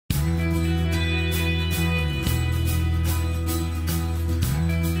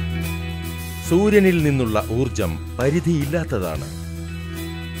സൂര്യനിൽ നിന്നുള്ള ഊർജം പരിധിയില്ലാത്തതാണ്.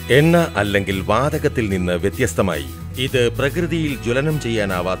 എണ്ണ അല്ലെങ്കിൽ വാതകത്തിൽ നിന്ന് വ്യത്യസ്തമായി ഇത് പ്രകൃതിയിൽ ജ്വലനം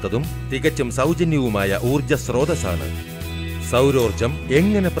ചെയ്യാനാവാത്തതും തികച്ചും സൗജന്യവുമായ ഊർജ സ്രോതസ്സാണ്. സൗരോർജം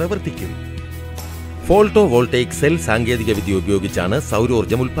എങ്ങനെ പ്രവർത്തിക്കും? ഫോട്ടോ വോൾട്ടേക് സെൽ സാങ്കേതികവിദ്യ ഉപയോഗിച്ചാണ്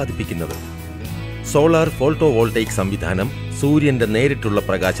സൗരോർജം ഉൽപ്പാദിപ്പിക്കുന്നത്. സോളാർ ഫോട്ടോ വോൾട്ടേക് സംവിധാനം സൂര്യന്റെ നേരിട്ടുള്ള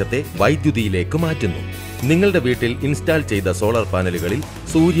പ്രകാശത്തെ വൈദ്യുതിയിലേക്ക് മാറ്റുന്നു. നിങ്ങളുടെ വീട്ടിൽ ഇൻസ്റ്റാൾ ചെയ്ത സോളാർ പാനലുകളിൽ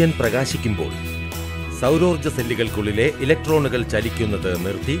സൂര്യൻ പ്രകാശിക്കുമ്പോൾ സൗരോർജ സെല്ലുകൾക്കുള്ളിലെ ഇലക്ട്രോണുകൾ ചലിക്കുന്നത്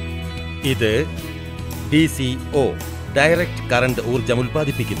നിർത്തി ഇത് DCO ഡയറക്റ്റ് കറന്റ് ഊർജം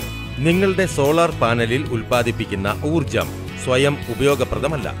ഉൽപ്പാദിപ്പിക്കുന്നു. നിങ്ങളുടെ സോളാർ പാനലിൽ ഉൽപ്പാദിപ്പിക്കുന്ന ഊർജം സ്വയം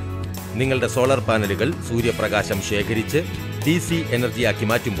ഉപയോഗപ്രദമല്ല. നിങ്ങളുടെ സോളാർ പാനലുകൾ സൂര്യപ്രകാശം ശേഖരിച്ച് DC എനർജിയാക്കി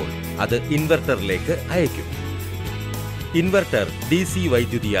മാറ്റുമ്പോൾ അത് ഇൻവെർട്ടറിലേക്ക് അയക്കും. ഇൻവെർട്ടർ DC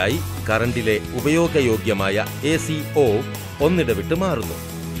വൈദ്യുതിയായി കറണ്ടിലെ ഉപയോഗയോഗ്യമായ ACO ഒന്നിടവിട്ട് മാറുന്നു.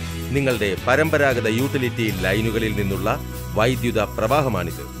 നിങ്ങളുടെ പരമ്പരാഗത യൂട്ടിലിറ്റി ലൈനുകളിൽ നിന്നുള്ള വൈദ്യുത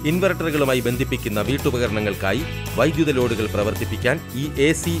പ്രവാഹമാണിത്. ഇൻവെർട്ടറുകളുമായി ബന്ധിപ്പിക്കുന്ന വീട്ടുപകരണങ്ങൾക്കായി വൈദ്യുത ലോഡുകൾ പ്രവർത്തിപ്പിക്കാൻ ഈ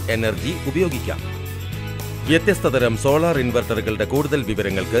AC എനർജി ഉപയോഗിക്കാം. വ്യത്യസ്തതരം സോളാർ ഇൻവെർട്ടറുകളുടെ കൂടുതൽ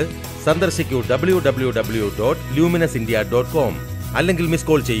വിവരങ്ങൾക്ക് സന്ദർശിക്കൂ www.luminousIndia.com അല്ലെങ്കിൽ മിസ്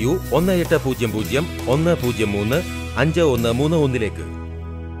കോൾ ചെയ്യൂ 1800 103 5131.